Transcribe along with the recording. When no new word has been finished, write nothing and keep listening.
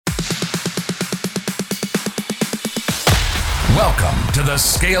to the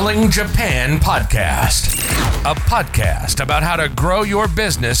Scaling Japan podcast, a podcast about how to grow your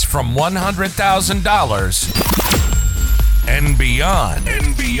business from $100,000 and beyond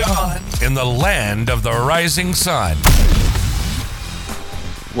in the land of the rising sun.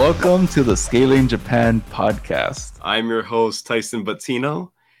 Welcome to the Scaling Japan podcast. I'm your host, Tyson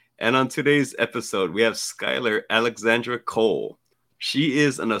Battino, and on today's episode, we have Schyler Alexandra Cole. She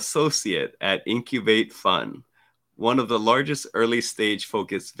is an associate at Incubate Fund, one of the largest early-stage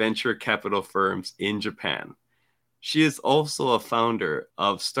focused venture capital firms in Japan. She is also a founder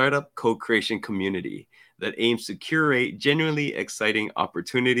of Startup Co-Creation Community that aims to curate genuinely exciting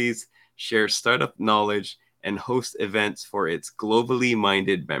opportunities, share startup knowledge, and host events for its globally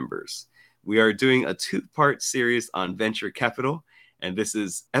minded members. We are doing a two-part series on venture capital, and this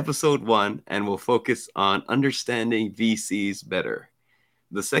is episode 1, and we'll focus on understanding VCs better.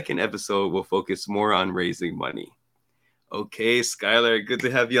 The second episode will focus more on raising money. Okay, Schyler, good to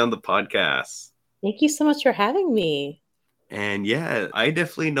have you on the podcast. Thank you so much for having me. And yeah, I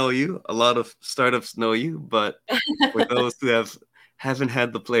definitely know you. A lot of startups know you, but for those who haven't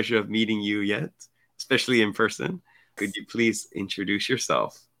had the pleasure of meeting you yet, especially in person, could you please introduce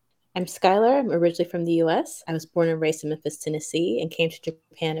yourself? I'm Schyler. I'm originally from the U.S. I was born and raised in Memphis, Tennessee, and came to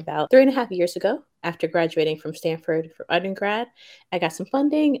Japan about 3.5 years ago. After graduating from Stanford for undergrad, I got some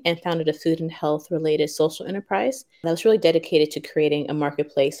funding and founded a food and health-related social enterprise that was really dedicated to creating a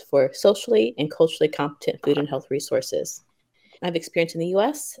marketplace for socially and culturally competent food and health resources. I have experience in the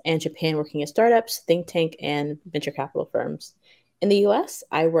U.S. and Japan working at startups, think tank, and venture capital firms. In the U.S.,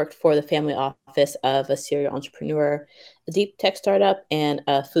 I worked for the family office of a serial entrepreneur, a deep tech startup, and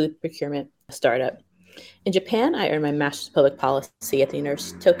a food procurement startup. In Japan, I earned my master's of public policy at the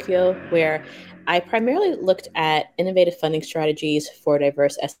University of Tokyo, where I primarily looked at innovative funding strategies for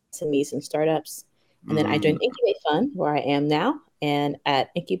diverse SMEs and startups. And then I joined Incubate Fund, where I am now. And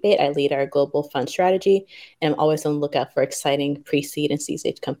at Incubate, I lead our global fund strategy, and I'm always on the lookout for exciting pre-seed and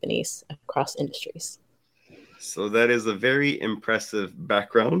seed-stage companies across industries. So that is a very impressive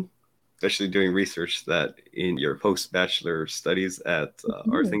background, especially doing research that in your post-bachelor studies at,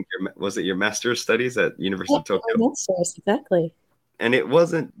 or I think was it your master's studies at University of Tokyo? Master's, exactly. And it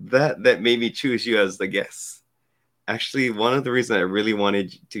wasn't that made me choose you as the guest. Actually, one of the reasons I really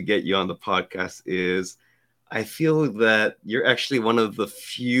wanted to get you on the podcast is I feel that you're actually one of the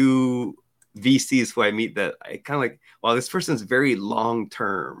few VCs who I meet that I kind of like, wow, this person's very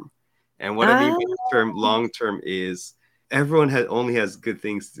long-term. And what I mean by long-term is everyone only has good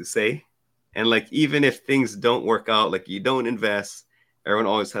things to say. And like, even if things don't work out, like you don't invest, everyone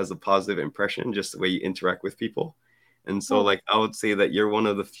always has a positive impression, just the way you interact with people. And so like, I would say that you're one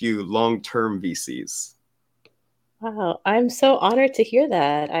of the few long-term VCs. Wow, I'm so honored to hear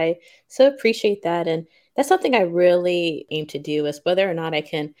that. I so appreciate that. And that's something I really aim to do, is whether or not I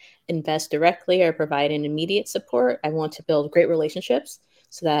can invest directly or provide an immediate support, I want to build great relationships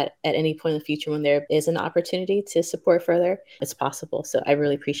so that at any point in the future, when there is an opportunity to support further, it's possible. So I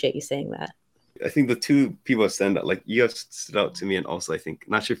really appreciate you saying that. I think the two people that stand out, like you have stood out to me, and also I think,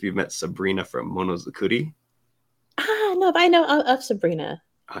 not sure if you've met Sabrina from Monozukuri. No, but I know of Sabrina.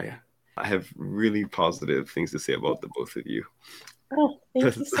 Oh yeah. I have really positive things to say about the both of you. Oh,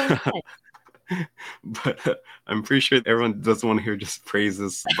 thank you so much. But I'm pretty sure everyone doesn't want to hear just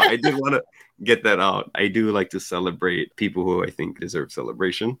praises. But I did want to get that out. I do like to celebrate people who I think deserve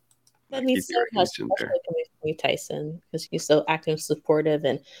celebration. That means so much, especially coming from you, Tyson, because you're so active and supportive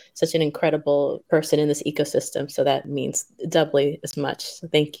and such an incredible person in this ecosystem. So that means doubly as much. So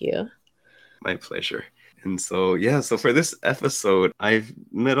thank you. My pleasure. And so, so for this episode, I've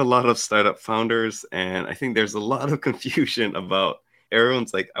met a lot of startup founders, and I think there's a lot of confusion about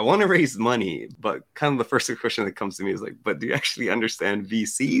everyone's like, I want to raise money, but kind of the first question that comes to me is like, but do you actually understand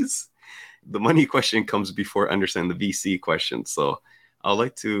VCs? The money question comes before understand the VC question. So I'd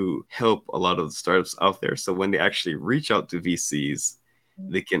like to help a lot of the startups out there. So when they actually reach out to VCs,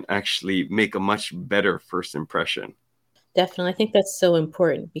 they can actually make a much better first impression. Definitely. I think that's so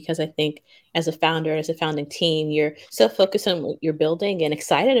important, because I think as a founder, as a founding team, you're so focused on what you're building and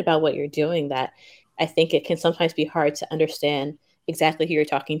excited about what you're doing that I think it can sometimes be hard to understand exactly who you're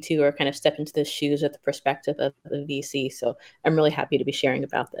talking to, or kind of step into the shoes or the perspective of the VC. So I'm really happy to be sharing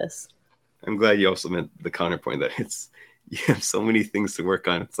about this. I'm glad you also meant the counterpoint that you have so many things to work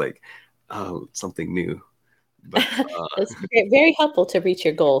on. It's like, something new. But, it's very helpful to reach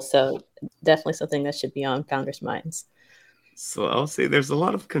your goals. So definitely something that should be on founders' minds. So I'll say there's a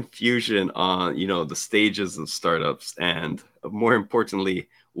lot of confusion on, the stages of startups, and more importantly,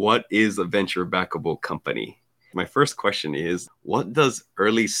 what is a venture backable company? My first question is, what does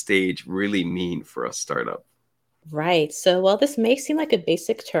early stage really mean for a startup? Right. So, while this may seem like a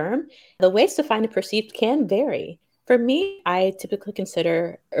basic term, the ways defined and perceived can vary. For me, I typically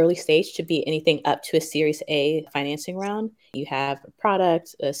consider early stage to be anything up to a Series A financing round. You have a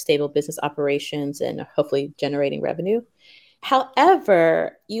product, a stable business operations, and hopefully generating revenue.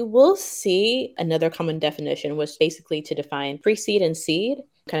 However, you will see another common definition was basically to define pre-seed and seed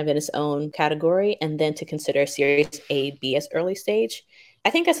kind of in its own category, and then to consider Series A, B as early stage. I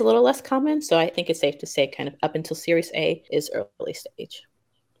think that's a little less common, so I think it's safe to say kind of up until Series A is early stage.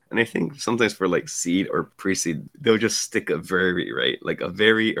 And I think sometimes for like seed or pre-seed, they'll just stick a very, right? Like a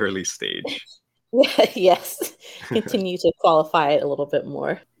very early stage. Yes, continue to qualify it a little bit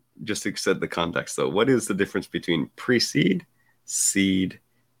more. Just to set the context, though, what is the difference between pre-seed, seed,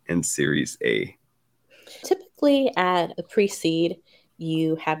 and Series A? Typically, at a pre seed,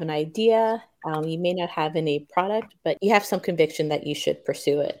 you have an idea. You may not have any product, but you have some conviction that you should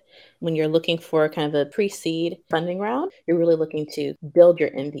pursue it. When you're looking for kind of a pre seed funding round, you're really looking to build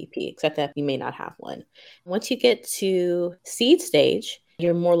your MVP, except that you may not have one. Once you get to seed stage,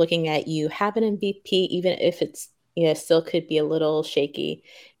 you're more looking at you have an MVP, even if it's still could be a little shaky.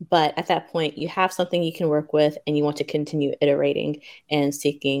 But at that point, you have something you can work with and you want to continue iterating and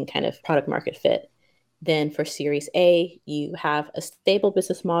seeking kind of product market fit. Then for Series A, you have a stable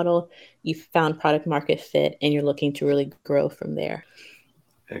business model, you've found product market fit, and you're looking to really grow from there.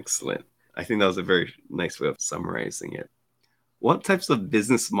 Excellent. I think that was a very nice way of summarizing it. What types of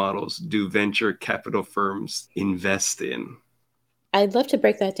business models do venture capital firms invest in? I'd love to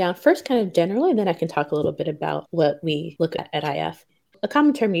break that down first, kind of generally, and then I can talk a little bit about what we look at IF. A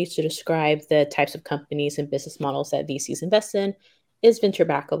common term used to describe the types of companies and business models that VCs invest in is venture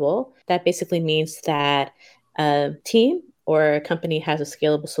backable. That basically means that a team or a company has a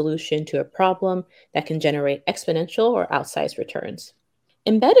scalable solution to a problem that can generate exponential or outsized returns.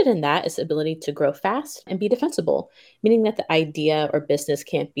 Embedded in that is the ability to grow fast and be defensible, meaning that the idea or business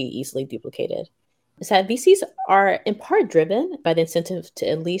can't be easily duplicated. Is that VCs are in part driven by the incentive to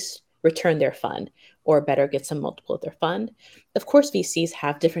at least return their fund or better get some multiple of their fund. Of course, VCs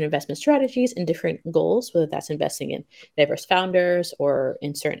have different investment strategies and different goals, whether that's investing in diverse founders or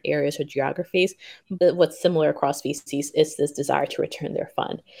in certain areas or geographies. But what's similar across VCs is this desire to return their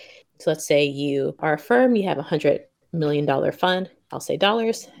fund. So let's say you are a firm, you have $100 million fund, I'll say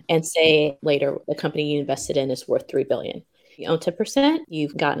dollars, and say later the company you invested in is worth $3 billion. You own 10%,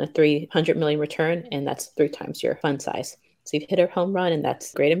 you've gotten a 300 million return, and that's 3 times your fund size. So you've hit a home run, and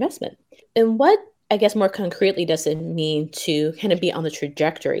that's a great investment. And what, I guess, more concretely does it mean to kind of be on the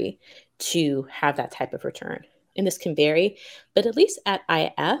trajectory to have that type of return? And this can vary, but at least at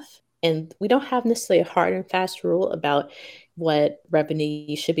IF, and we don't have necessarily a hard and fast rule about what revenue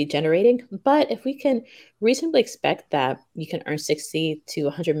you should be generating. But if we can reasonably expect that you can earn $60 to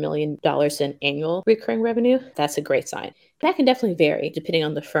 $100 million in annual recurring revenue, that's a great sign. That can definitely vary depending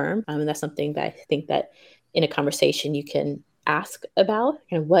on the firm. And that's something that I think that in a conversation you can ask about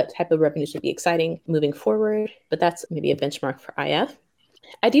and what type of revenues would be exciting moving forward. But that's maybe a benchmark for IF.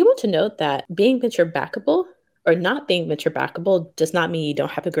 I do want to note that being venture backable or not being venture backable does not mean you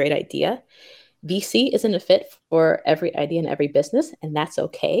don't have a great idea. VC isn't a fit for every idea and every business, and that's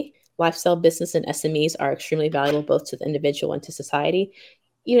okay. Lifestyle business and SMEs are extremely valuable both to the individual and to society,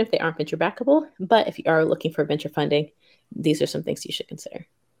 even if they aren't venture backable. But if you are looking for venture funding, these are some things you should consider.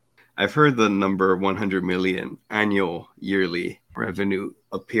 I've heard the number 100 million annual yearly revenue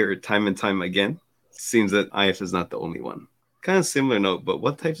appear time and time again. Seems that IF is not the only one. Kind of similar note, but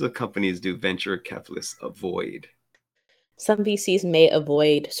what types of companies do venture capitalists avoid? Some VCs may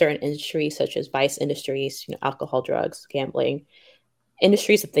avoid certain industries such as vice industries, alcohol, drugs, gambling,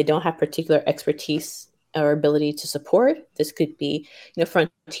 industries that they don't have particular expertise or ability to support. This could be,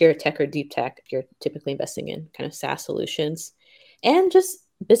 frontier tech or deep tech if you're typically investing in kind of SaaS solutions. And just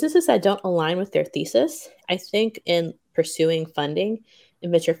businesses that don't align with their thesis. I think in pursuing funding, in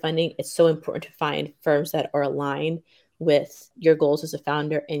venture funding, it's so important to find firms that are aligned with your goals as a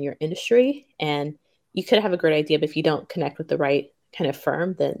founder in your industry. And you could have a great idea, but if you don't connect with the right kind of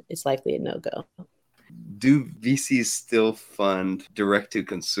firm, then it's likely a no-go. Do VCs still fund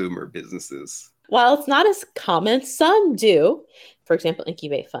direct-to-consumer businesses? While it's not as common, some do. For example,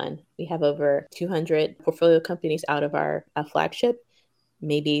 Incubate Fund. We have over 200 portfolio companies out of our flagship.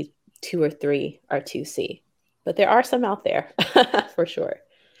 Maybe 2 or 3 are 2C. But there are some out there, for sure.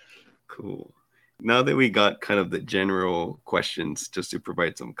 Cool. Now that we got kind of the general questions, just to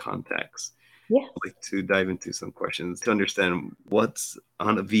provide some context, Yeah. I'd like to dive into some questions to understand what's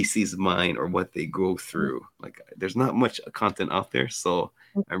on a VC's mind or what they go through. Like, there's not much content out there, so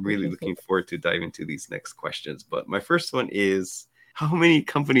I'm really looking forward to dive into these next questions. But my first one is, how many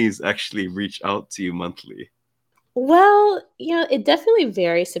companies actually reach out to you monthly? Well, it definitely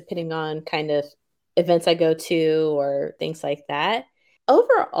varies depending on kind of events I go to or things like that.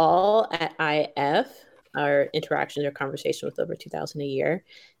 Overall, at IF, our interactions or conversation with over 2,000 a year.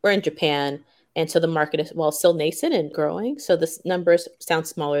 We're in Japan, and so the market is, well, still nascent and growing. So this numbers sound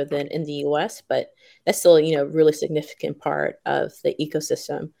smaller than in the US, but that's still, really significant part of the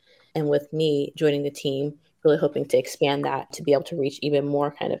ecosystem. And with me joining the team, really hoping to expand that to be able to reach even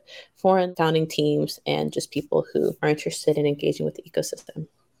more kind of foreign founding teams and just people who are interested in engaging with the ecosystem.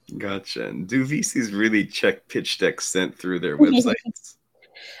 Gotcha. And do VCs really check pitch decks sent through their websites?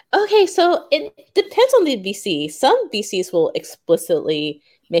 Okay, so it depends on the VC. Some VCs will explicitly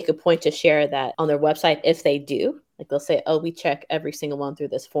make a point to share that on their website if they do. Like they'll say, oh, we check every single one through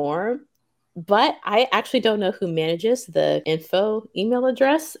this form. But I actually don't know who manages the info email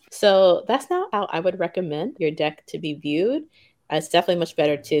address. So that's not how I would recommend your deck to be viewed. It's definitely much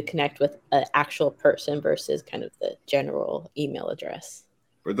better to connect with an actual person versus kind of the general email address.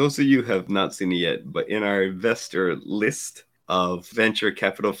 For those of you who have not seen it yet, but in our investor list of venture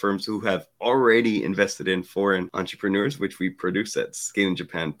capital firms who have already invested in foreign entrepreneurs, which we produce at Scaling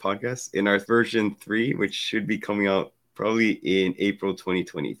Japan Podcast, in our version 3, which should be coming out probably in April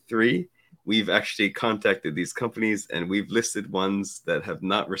 2023, we've actually contacted these companies and we've listed ones that have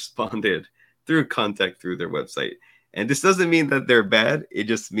not responded through contact through their website. And this doesn't mean that they're bad. It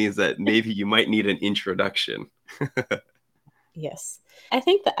just means that maybe you might need an introduction. Yes. I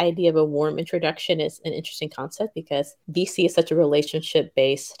think the idea of a warm introduction is an interesting concept because VC is such a relationship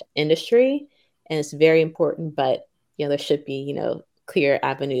based industry and it's very important, but there should be, clear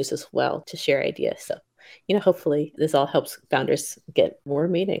avenues as well to share ideas. So, hopefully this all helps founders get more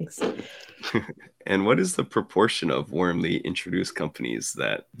meetings. And what is the proportion of warmly introduced companies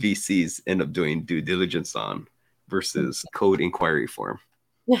that VCs end up doing due diligence on versus code inquiry form?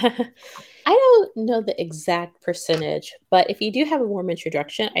 I don't know the exact percentage, but if you do have a warm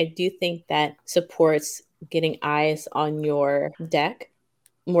introduction, I do think that supports getting eyes on your deck,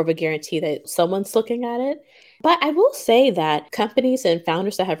 more of a guarantee that someone's looking at it. But I will say that companies and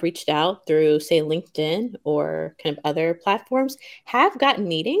founders that have reached out through, say, LinkedIn or kind of other platforms have gotten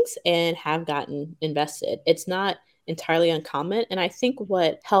meetings and have gotten invested. It's not entirely uncommon. And I think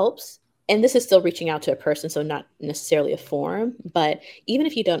what helps, and this is still reaching out to a person, so not necessarily a forum, but even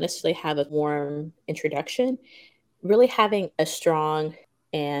if you don't necessarily have a warm introduction, really having a strong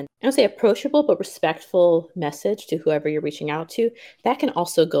and I don't say approachable, but respectful message to whoever you're reaching out to, that can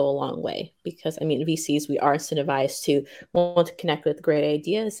also go a long way. Because VCs, we are incentivized to want to connect with great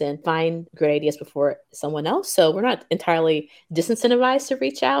ideas and find great ideas before someone else. So we're not entirely disincentivized to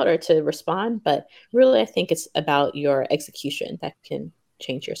reach out or to respond, but really I think it's about your execution that can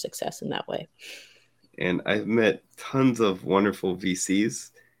change your success in that way. And I've met tons of wonderful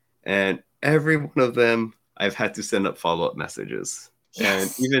VCs, and every one of them I've had to send up follow-up messages.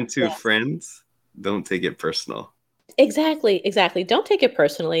 Yes. And even to friends, don't take it personal. Exactly. Don't take it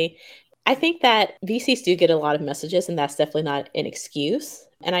personally. I think that VCs do get a lot of messages, and that's definitely not an excuse.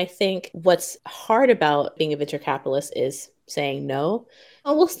 And I think what's hard about being a venture capitalist is saying no.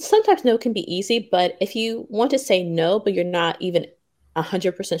 Well, sometimes no can be easy, but if you want to say no, but you're not even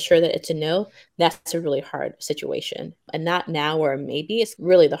 100% sure that it's a no, that's a really hard situation. And not now or maybe it's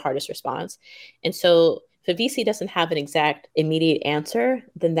really the hardest response. And so if a VC doesn't have an exact immediate answer,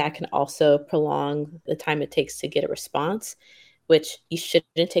 then that can also prolong the time it takes to get a response, which you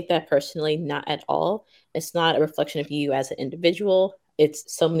shouldn't take that personally, not at all. It's not a reflection of you as an individual.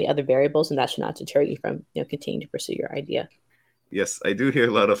 It's so many other variables, and that should not deter you from continuing to pursue your idea. Yes, I do hear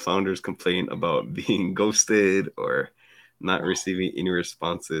a lot of founders complain about being ghosted or not receiving any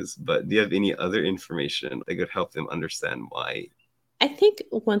responses, but do you have any other information that could help them understand why? I think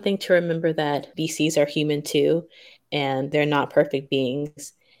one thing to remember that VCs are human too, and they're not perfect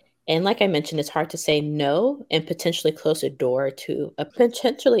beings. And like I mentioned, it's hard to say no and potentially close a door to a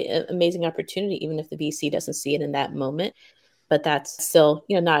potentially amazing opportunity, even if the VC doesn't see it in that moment. But that's still,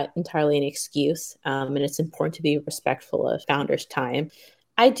 not entirely an excuse. And it's important to be respectful of founders' time.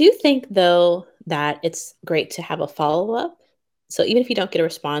 I do think, though, that it's great to have a follow-up. So even if you don't get a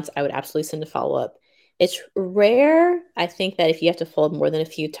response, I would absolutely send a follow-up. It's rare, I think, that if you have to follow up more than a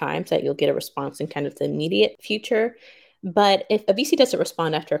few times that you'll get a response in kind of the immediate future. But if a VC doesn't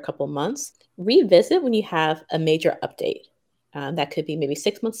respond after a couple months, revisit when you have a major update. That could be maybe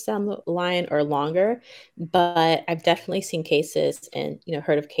 6 months down the line or longer. But I've definitely seen cases and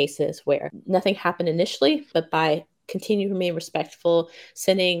heard of cases where nothing happened initially, but by continuing to remain respectful,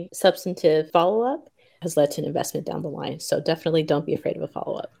 sending substantive follow-up has led to an investment down the line. So definitely don't be afraid of a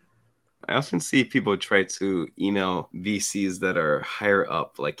follow-up. I often see people try to email VCs that are higher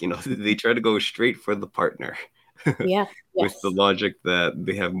up, like, they try to go straight for the partner. Yeah. with the Yes. logic that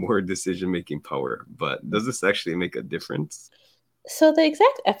they have more decision-making power. But does this actually make a difference? So the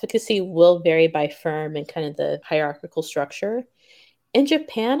exact efficacy will vary by firm and kind of the hierarchical structure. In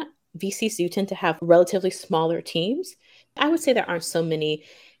Japan, VCs do tend to have relatively smaller teams. I would say there aren't so many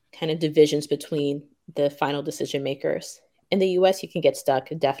kind of divisions between the final decision makers. In the US, you can get stuck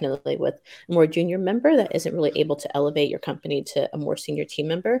definitely with a more junior member that isn't really able to elevate your company to a more senior team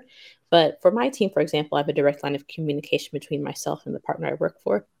member. But for my team, for example, I have a direct line of communication between myself and the partner I work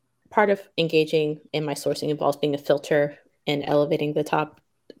for. Part of engaging in my sourcing involves being a filter and elevating the top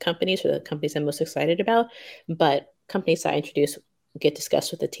companies or the companies I'm most excited about. But companies I introduce get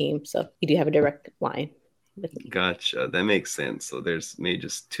discussed with the team. So you do have a direct line with me. Gotcha. That makes sense. So there's maybe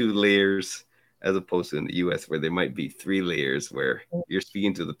just two layers as opposed to in the US where there might be three layers where you're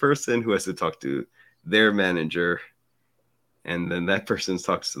speaking to the person who has to talk to their manager, and then that person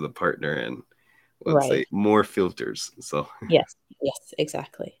talks to the partner, and let's say Right. more filters. So Yes. Yes.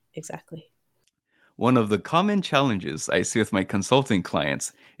 Exactly. Exactly. One of the common challenges I see with my consulting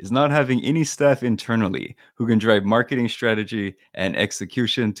clients is not having any staff internally who can drive marketing strategy and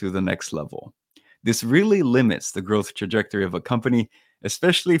execution to the next level. This really limits the growth trajectory of a company,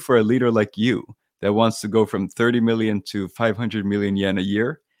 especially for a leader like you that wants to go from 30 million to 500 million yen a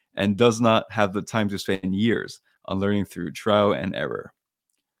year and does not have the time to spend years on learning through trial and error.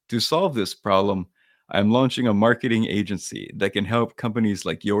 To solve this problem, I'm launching a marketing agency that can help companies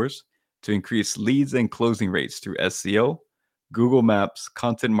like yours to increase leads and closing rates through SEO, Google Maps,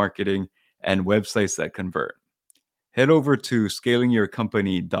 content marketing, and websites that convert. Head over to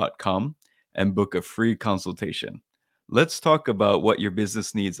scalingyourcompany.com and book a free consultation. Let's talk about what your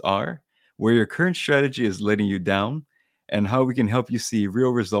business needs are, where your current strategy is letting you down, and how we can help you see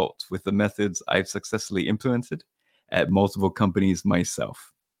real results with the methods I've successfully implemented at multiple companies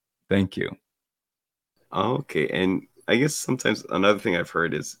myself. Thank you. okay. And I guess sometimes another thing I've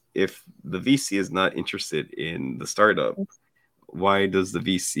heard is if the VC is not interested in the startup, why does the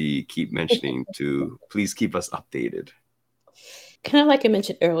VC keep mentioning to please keep us updated? Kind of like I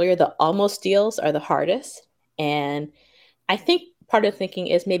mentioned earlier, the almost deals are the hardest. And I think part of thinking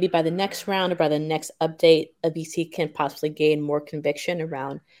is maybe by the next round or by the next update, a VC can possibly gain more conviction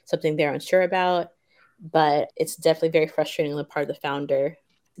around something they're unsure about. But it's definitely very frustrating on the part of the founder.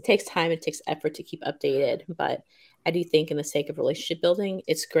 It takes time, it takes effort to keep updated. But I do think, in the sake of relationship building,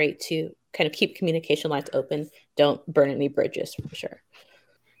 it's great to kind of keep communication lines open. Don't burn any bridges for sure.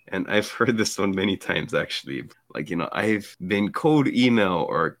 And I've heard this one many times actually. Like, I've been cold email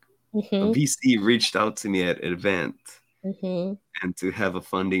or a Hmm. VC reached out to me at an event Hmm. and to have a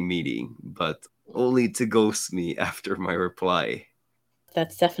funding meeting, but only to ghost me after my reply.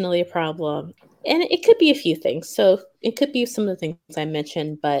 That's definitely a problem. And it could be a few things. So it could be some of the things I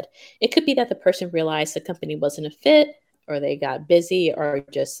mentioned, but it could be that the person realized the company wasn't a fit, or they got busy, or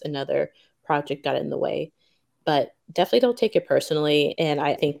just another project got in the way. But definitely don't take it personally. And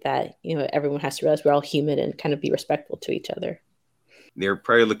I think that, everyone has to realize we're all human and kind of be respectful to each other. They're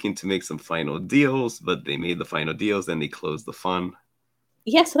probably looking to make some final deals, but they made the final deals and they closed the fund.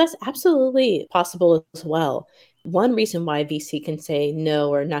 Yeah, so that's absolutely possible as well. One reason why VC can say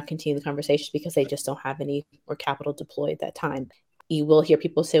no or not continue the conversation is because they just don't have any more capital deployed at that time. You will hear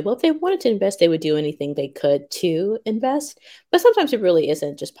people say, well, if they wanted to invest, they would do anything they could to invest. But sometimes it really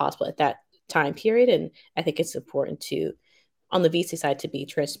isn't just possible at that time period. And I think it's important to, on the VC side, to be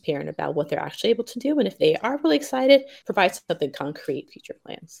transparent about what they're actually able to do. And if they are really excited, provide something concrete, future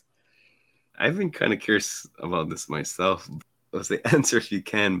plans. I've been kind of curious about this myself. Let's say answer if you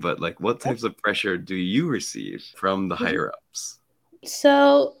can, but like what types of pressure do you receive from the Yep. higher ups?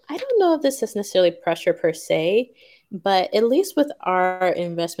 So I don't know if this is necessarily pressure per se, but at least with our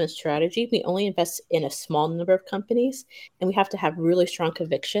investment strategy, we only invest in a small number of companies, and we have to have really strong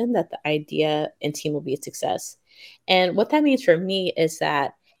conviction that the idea and team will be a success. And what that means for me is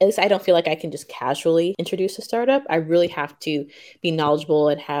that at least I don't feel like I can just casually introduce a startup. I really have to be knowledgeable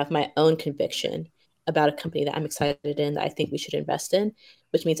and have my own conviction about a company that I'm excited in, that I think we should invest in,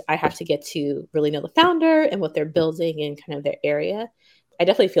 which means I have to get to really know the founder and what they're building and kind of their area. I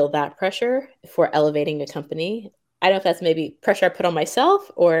definitely feel that pressure for elevating a company. I don't know if that's maybe pressure I put on myself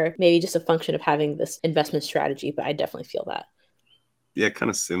or maybe just a function of having this investment strategy, but I definitely feel that. Yeah, kind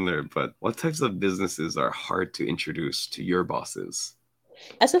of similar, but what types of businesses are hard to introduce to your bosses?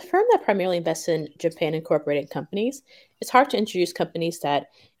 As a firm that primarily invests in Japan incorporated companies, it's hard to introduce companies that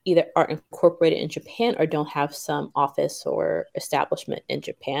either aren't incorporated in Japan or don't have some office or establishment in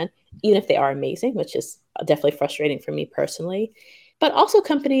Japan, even if they are amazing, which is definitely frustrating for me personally. But also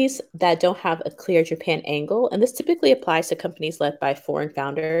companies that don't have a clear Japan angle. And this typically applies to companies led by foreign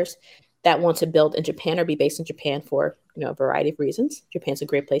founders. that want to build in Japan or be based in Japan for, a variety of reasons. Japan's a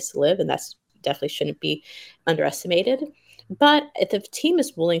great place to live, and that's definitely shouldn't be underestimated. But if the team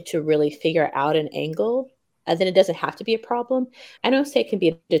is willing to really figure out an angle, then it doesn't have to be a problem. I don't say it can be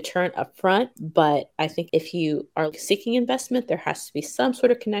a deterrent up front, but I think if you are seeking investment, there has to be some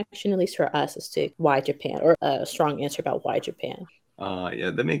sort of connection, at least for us, as to why Japan, or a strong answer about why Japan.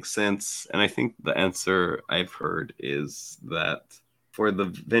 Yeah, that makes sense. And I think the answer I've heard is that for the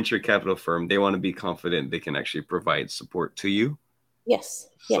venture capital firm, they want to be confident they can actually provide support to you. Yes.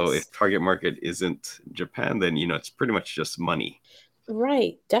 So if target market isn't Japan, then, it's pretty much just money.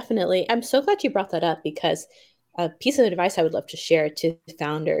 Right, definitely. I'm so glad you brought that up, because a piece of advice I would love to share to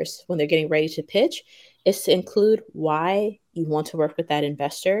founders when they're getting ready to pitch is to include why you want to work with that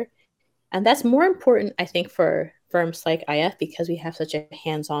investor. And that's more important, I think, for firms like IF, because we have such a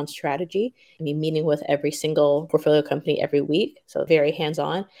hands-on strategy. I mean, meeting with every single portfolio company every week, so very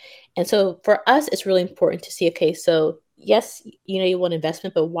hands-on. And so for us, it's really important to see, okay, so yes, you want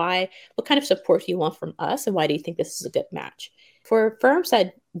investment, but why? What kind of support do you want from us, and why do you think this is a good match? For firms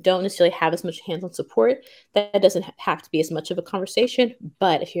that don't necessarily have as much hands-on support, that doesn't have to be as much of a conversation.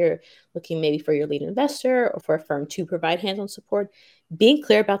 But if you're looking maybe for your lead investor or for a firm to provide hands-on support, being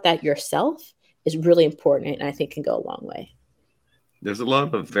clear about that yourself is really important, and I think can go a long way. There's a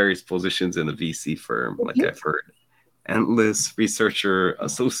lot of various positions in the VC firm, like I've heard. Analyst, researcher,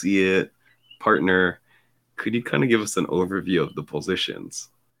 associate, partner. Could you kind of give us an overview of the positions?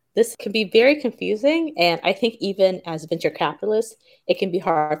 This can be very confusing, and I think even as venture capitalists, it can be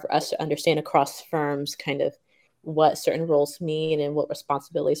hard for us to understand across firms kind of what certain roles mean and what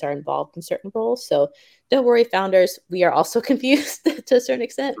responsibilities are involved in certain roles. So don't worry, founders, we are also confused to a certain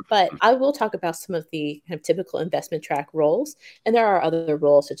extent, but I will talk about some of the kind of typical investment track roles. And there are other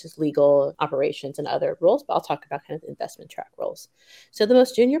roles such as legal, operations, and other roles, but I'll talk about kind of the investment track roles. So the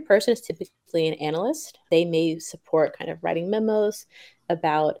most junior person is typically an analyst. They may support kind of writing memos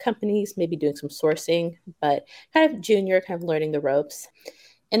about companies, maybe doing some sourcing, but kind of junior, kind of learning the ropes.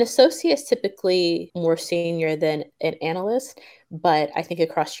 An associate is typically more senior than an analyst, but I think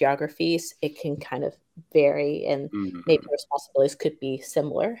across geographies, it can kind of vary, and maybe responsibilities could be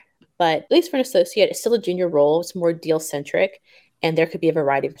similar. But at least for an associate, it's still a junior role. It's more deal-centric, and there could be a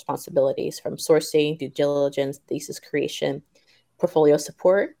variety of responsibilities from sourcing, due diligence, thesis creation, portfolio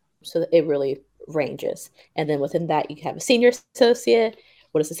support. So it really ranges. And then within that, you have a senior associate.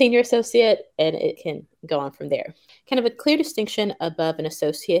 What is a senior associate? And it can go on from there. Kind of a clear distinction above an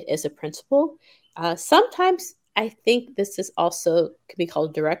associate is a principal. Sometimes I think this is also could be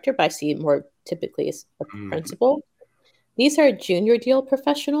called director, but I see it more typically as a principal. These are junior deal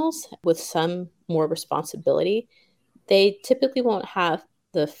professionals with some more responsibility. They typically won't have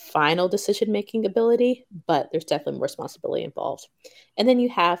the final decision-making ability, but there's definitely more responsibility involved. And then you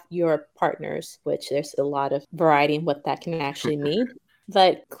have your partners, which there's a lot of variety in what that can actually mean.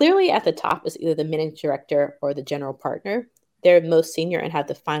 But clearly at the top is either the managing director or the general partner. They're most senior and have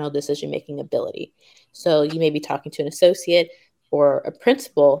the final decision-making ability. So you may be talking to an associate or a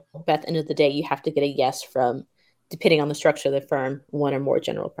principal, but at the end of the day, you have to get a yes from, depending on the structure of the firm, one or more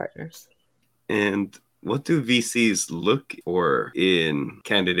general partners. And what do VCs look for in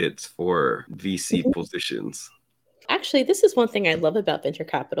candidates for VC positions? Actually, this is one thing I love about venture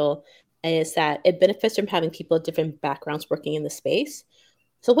capital, is that it benefits from having people of different backgrounds working in the space.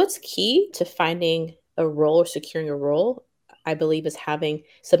 So what's key to finding a role or securing a role, I believe, is having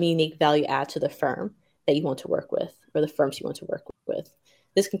some unique value add to the firm that you want to work with, or the firms you want to work with.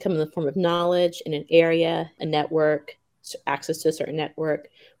 This can come in the form of knowledge in an area, a network, access to a certain network,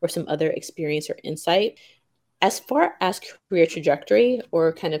 or some other experience or insight. As far as career trajectory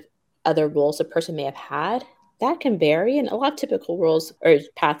or kind of other roles a person may have had, that can vary. And a lot of typical roles or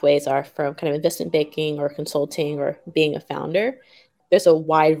pathways are from kind of investment banking or consulting or being a founder. There's a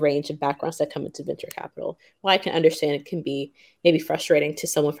wide range of backgrounds that come into venture capital. While I can understand it can be maybe frustrating to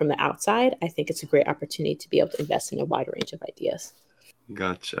someone from the outside, I think it's a great opportunity to be able to invest in a wide range of ideas.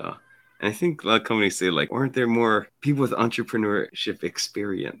 Gotcha. And I think a lot of companies say, like, aren't there more people with entrepreneurship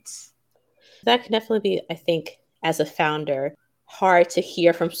experience? That can definitely be, I think, as a founder, hard to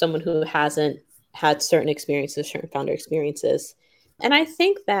hear from someone who hasn't had certain experiences, certain founder experiences. And I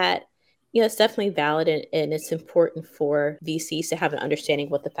think that, it's definitely valid, and it's important for VCs to have an understanding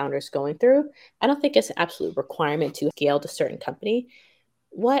of what the founder is going through. I don't think it's an absolute requirement to scale to a certain company.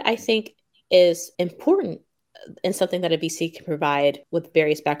 What I think is important and something that a VC can provide with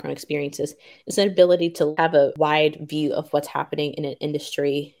various background experiences is an ability to have a wide view of what's happening in an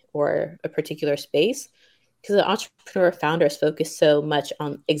industry or a particular space. Because the entrepreneur founder is focused so much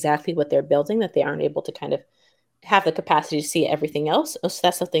on exactly what they're building that they aren't able to kind of have the capacity to see everything else. So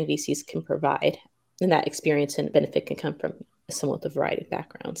that's something VCs can provide. And that experience and benefit can come from someone with a variety of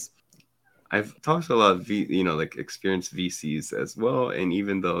backgrounds. I've talked to a lot of like experienced VCs as well. And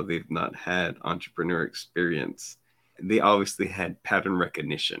even though they've not had entrepreneur experience, they obviously had pattern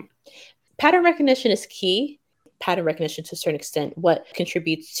recognition. Pattern recognition is key. Pattern recognition to a certain extent, what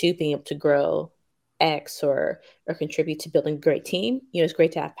contributes to being able to grow X or contribute to building a great team. It's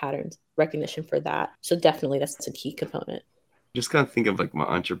great to have patterns recognition for that. So definitely that's a key component. Just kind of think of like my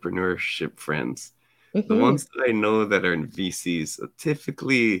entrepreneurship friends. Mm-hmm. The ones that I know that are in VCs,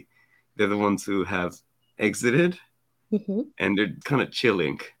 typically they're the ones who have exited and they're kind of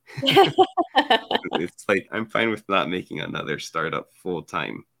chilling. It's like, I'm fine with not making another startup full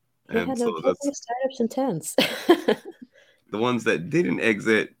time. And so startups intense. The ones that didn't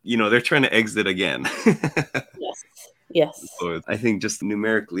exit, they're trying to exit again. Yes. So I think just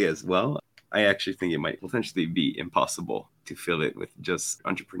numerically as well, I actually think it might potentially be impossible to fill it with just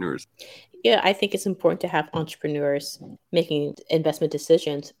entrepreneurs. Yeah, I think it's important to have entrepreneurs making investment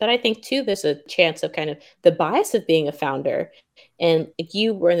decisions. But I think, too, there's a chance of kind of the bias of being a founder. And if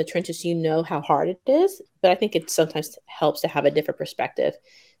you were in the trenches, how hard it is. But I think it sometimes helps to have a different perspective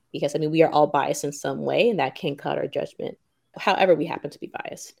because, we are all biased in some way, and that can cut our judgment. However, we happen to be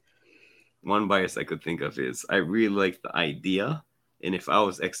biased. One bias I could think of is I really like the idea. And if I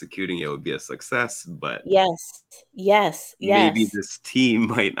was executing, it would be a success. But yes, maybe this team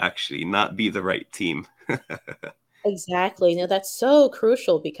might actually not be the right team. Exactly. That's so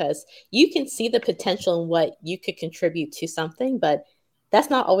crucial because you can see the potential in what you could contribute to something, but that's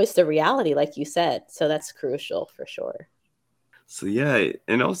not always the reality, like you said. So that's crucial for sure. So yeah,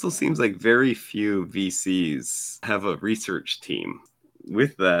 it also seems like very few VCs have a research team.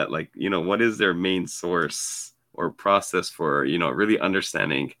 With that, what is their main source or process for, really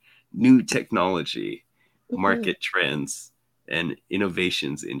understanding new technology, market trends, and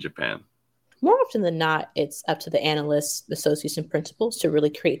innovations in Japan? More often than not, it's up to the analysts, associates, and principals to really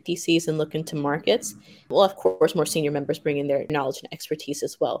create theses and look into markets. Well, of course, more senior members bring in their knowledge and expertise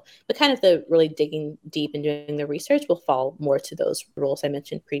as well. But kind of the really digging deep and doing the research will fall more to those roles I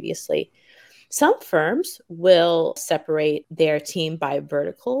mentioned previously. Some firms will separate their team by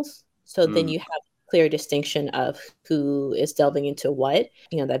verticals. So then you have clear distinction of who is delving into what.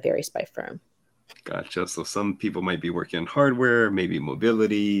 That varies by firm. Gotcha. So some people might be working on hardware, maybe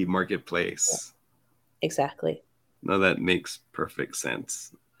mobility, marketplace. Exactly. No, that makes perfect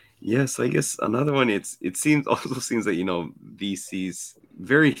sense. Yes, I guess another one, it seems that, VCs,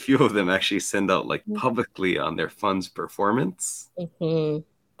 very few of them actually send out publicly on their fund's performance.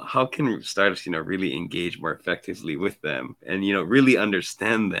 How can startups, really engage more effectively with them and, really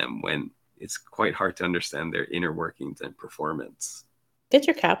understand them when it's quite hard to understand their inner workings and performance?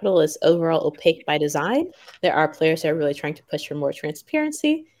 Venture capital is overall opaque by design. There are players that are really trying to push for more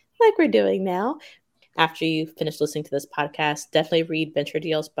transparency, like we're doing now. After you finish listening to this podcast, definitely read Venture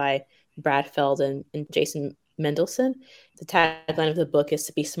Deals by Brad Feld and Jason Mendelsohn. The tagline of the book is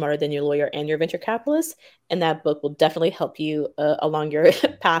to be smarter than your lawyer and your venture capitalist. And that book will definitely help you along your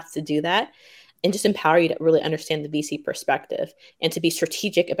path to do that and just empower you to really understand the VC perspective and to be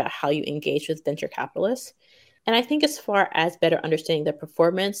strategic about how you engage with venture capitalists. And I think as far as better understanding their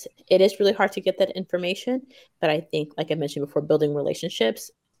performance, it is really hard to get that information. But I think, like I mentioned before, building relationships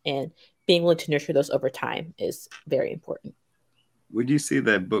and being willing to nurture those over time is very important. Would you say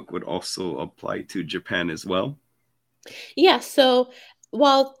that book would also apply to Japan as well? Yeah. So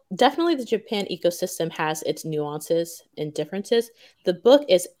while definitely the Japan ecosystem has its nuances and differences, the book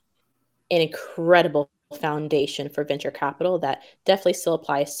is an incredible foundation for venture capital that definitely still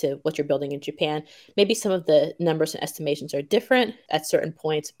applies to what you're building in Japan. Maybe some of the numbers and estimations are different at certain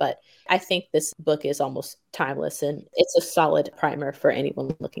points, but I think this book is almost timeless and it's a solid primer for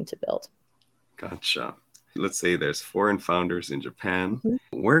anyone looking to build. Gotcha. Let's say there's foreign founders in Japan.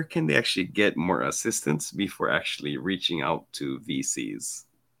 Where can they actually get more assistance before actually reaching out to VCs?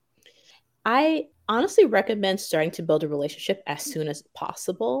 I honestly recommend starting to build a relationship as soon as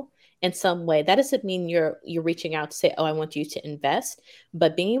possible in some way. That doesn't mean you're reaching out to say, oh, I want you to invest,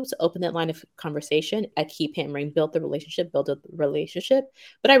 but being able to open that line of conversation, I keep hammering, build the relationship.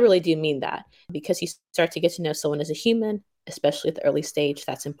 But I really do mean that because you start to get to know someone as a human, especially at the early stage.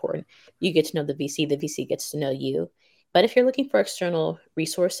 That's important. You get to know the VC gets to know you. But if you're looking for external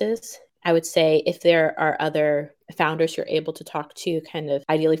resources, I would say if there are other founders you're able to talk to, kind of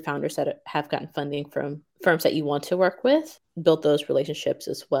ideally founders that have gotten funding from firms that you want to work with, build those relationships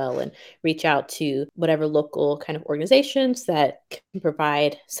as well and reach out to whatever local kind of organizations that can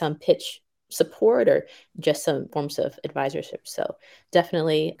provide some pitch support or just some forms of advisorship. So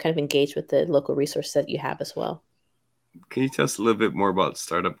definitely kind of engage with the local resources that you have as well. Can you tell us a little bit more about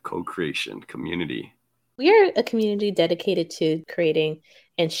Startup Co-Creation Community? We are a community dedicated to creating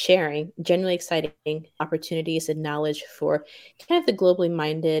and sharing genuinely exciting opportunities and knowledge for kind of the globally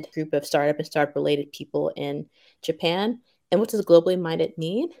minded group of startup and startup related people in Japan. And what does globally minded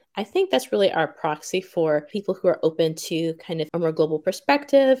mean? I think that's really our proxy for people who are open to kind of a more global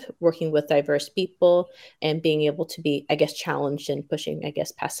perspective, working with diverse people, and being able to be, I guess, challenged and pushing, I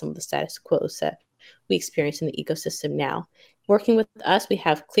guess, past some of the status quos that we experience in the ecosystem now. Working with us, we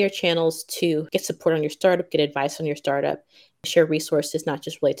have clear channels to get support on your startup, get advice on your startup, share resources not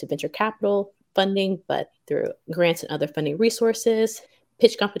just related to venture capital funding, but through grants and other funding resources,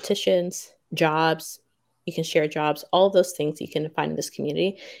 pitch competitions, jobs. You can share jobs, all of those things you can find in this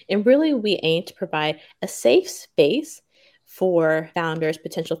community. And really, we aim to provide a safe space for founders,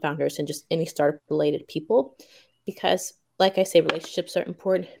 potential founders, and just any startup related people. Because, like I say, relationships are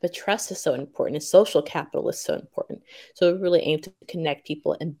important, but trust is so important, and social capital is so important. So we really aim to connect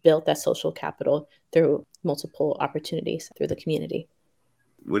people and build that social capital through multiple opportunities through the community.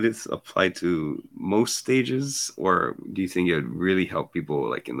 Would it apply to most stages, or do you think it would really help people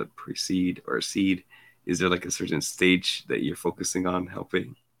like in the pre-seed or seed? Is there like a certain stage that you're focusing on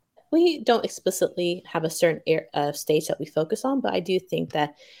helping? We don't explicitly have a certain stage that we focus on, but I do think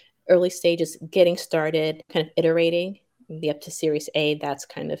that early stages, getting started, kind of iterating, be up to Series A, that's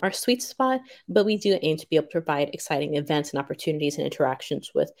kind of our sweet spot. But we do aim to be able to provide exciting events and opportunities and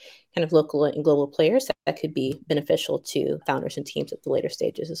interactions with kind of local and global players that could be beneficial to founders and teams at the later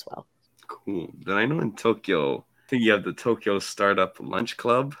stages as well. Cool. Then I know in Tokyo, I think you have the Tokyo Startup Lunch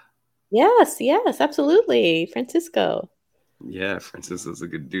Club. Yes, absolutely. Francisco. Yeah, Francis is a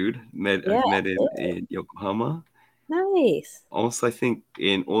good dude. Yeah, I've met him in Yokohama. nice. Also, I think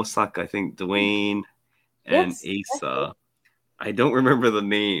in Osaka, I think Dwayne and Yes. Asa. I don't remember the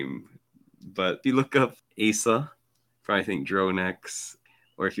name, but if you look up Asa, for I think Dronex,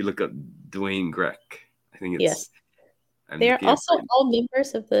 or if you look up Dwayne Grech, I think Yes. I'm They are looking also up. all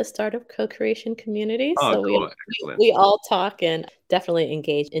members of the startup co-creation community. Oh, So cool. we, Excellent. we all talk and definitely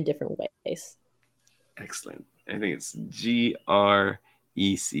engage in different ways. Excellent. I think it's Grech,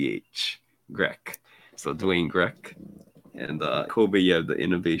 Grech. So Dwayne Grech. And Kobe, you have the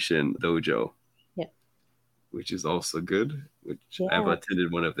Innovation Dojo, Yeah. which is also good, which I've Yeah.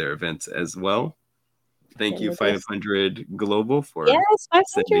 attended one of their events as well. Thank Yeah, you, 500 Global, for yes,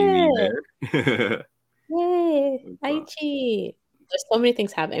 sending me 500. there. Yay. Aichi. There's so many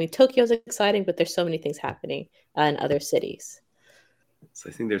things happening. I mean, Tokyo's exciting, but there's so many things happening in other cities. So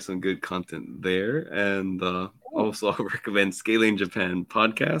I think there's some good content there. And also, I'll recommend Scaling Japan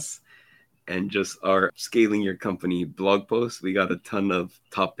podcasts and just our Scaling Your Company blog posts. We got a ton of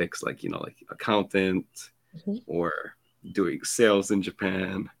topics like, like accountant or doing sales in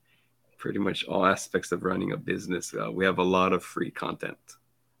Japan, pretty much all aspects of running a business. We have a lot of free content.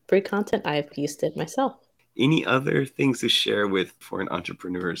 Free content, I've used it myself. Any other things to share with foreign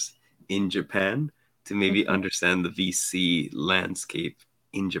entrepreneurs in Japan to maybe understand the VC landscape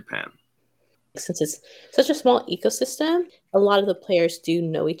in Japan? Since it's such a small ecosystem, a lot of the players do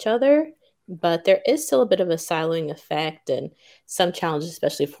know each other, but there is still a bit of a siloing effect and some challenges,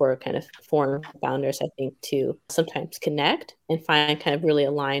 especially for kind of foreign founders, I think, to sometimes connect and find kind of really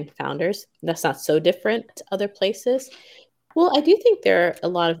aligned founders. That's not so different to other places. Well, I do think there are a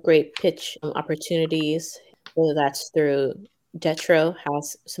lot of great pitch opportunities, whether that's through Jetro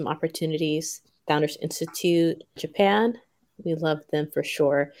has some opportunities, Founders Institute, Japan, we love them for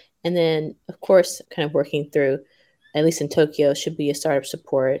sure. And then, of course, kind of working through, at least in Tokyo, should be a startup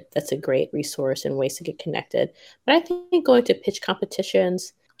support. That's a great resource and ways to get connected. But I think going to pitch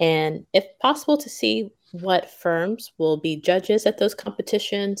competitions and, if possible, to see what firms will be judges at those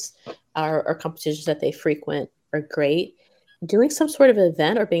competitions or competitions that they frequent are great. Doing some sort of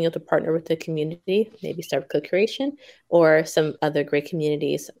event or being able to partner with the community, maybe Startup Co-Creation or some other great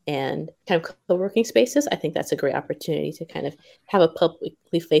communities and kind of co-working spaces, I think that's a great opportunity to kind of have a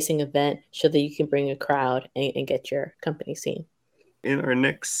publicly facing event so that you can bring a crowd and get your company seen. In our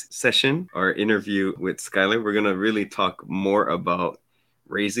next session, our interview with Schyler, we're going to really talk more about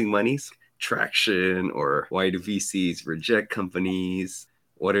raising monies, traction, or why do VCs reject companies?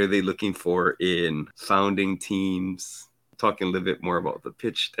 What are they looking for in founding teams? Talking a little bit more about the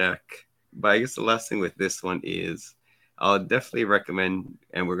pitch deck. But I guess the last thing with this one is I'll definitely recommend,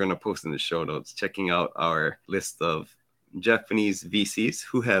 and we're going to post in the show notes, checking out our list of Japanese VCs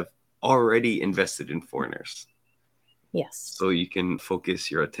who have already invested in foreigners. Yes. So you can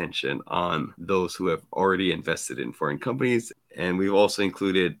focus your attention on those who have already invested in foreign companies. And we've also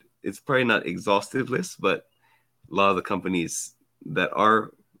included, it's probably not exhaustive list, but a lot of the companies that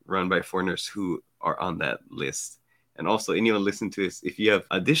are run by foreigners who are on that list. And also anyone listening to this, if you have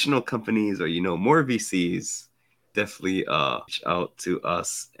additional companies or more VCs, definitely reach out to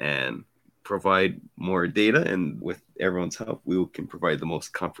us and provide more data. And with everyone's help, we can provide the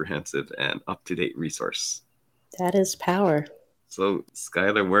most comprehensive and up-to-date resource. That is power. So,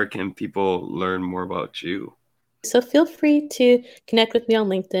 Schyler, where can people learn more about you? So feel free to connect with me on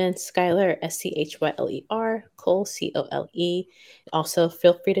LinkedIn, Schyler, Schyler, Cole, Cole. Also,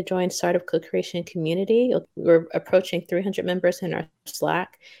 feel free to join Startup Co-Creation Community. We're approaching 300 members in our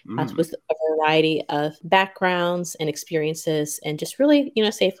Slack with a variety of backgrounds and experiences, and just really,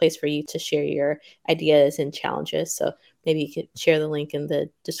 a safe place for you to share your ideas and challenges. So maybe you could share the link in the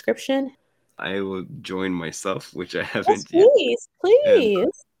description. I will join myself, which I haven't yet. Please.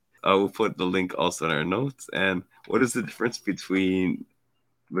 And I will put the link also in our notes. And what is the difference between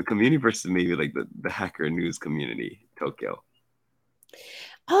the community versus maybe like the Hacker News community, Tokyo?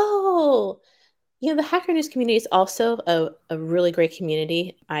 Oh, the Hacker News community is also a really great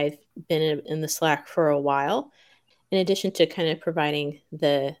community. I've been in the Slack for a while. In addition to kind of providing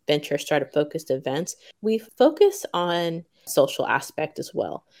the venture startup focused events, we focus on social aspect as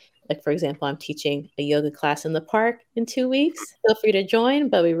well. Like, for example, I'm teaching a yoga class in the park in 2 weeks. Feel free to join,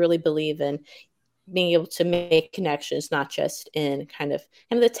 but we really believe in being able to make connections, not just in kind of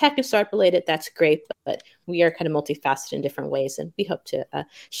the tech and startup related. That's great, but we are kind of multifaceted in different ways. And we hope to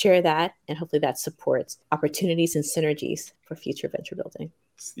share that, and hopefully that supports opportunities and synergies for future venture building.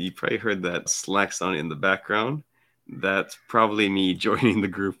 So you probably heard that Slack sound in the background. That's probably me joining the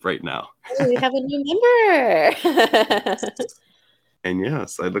group right now. Oh, we have a new member. And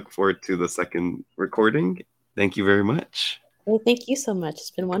yes, I look forward to the second recording. Thank you very much. Well, thank you so much.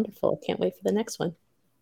 It's been wonderful. Can't wait for the next one.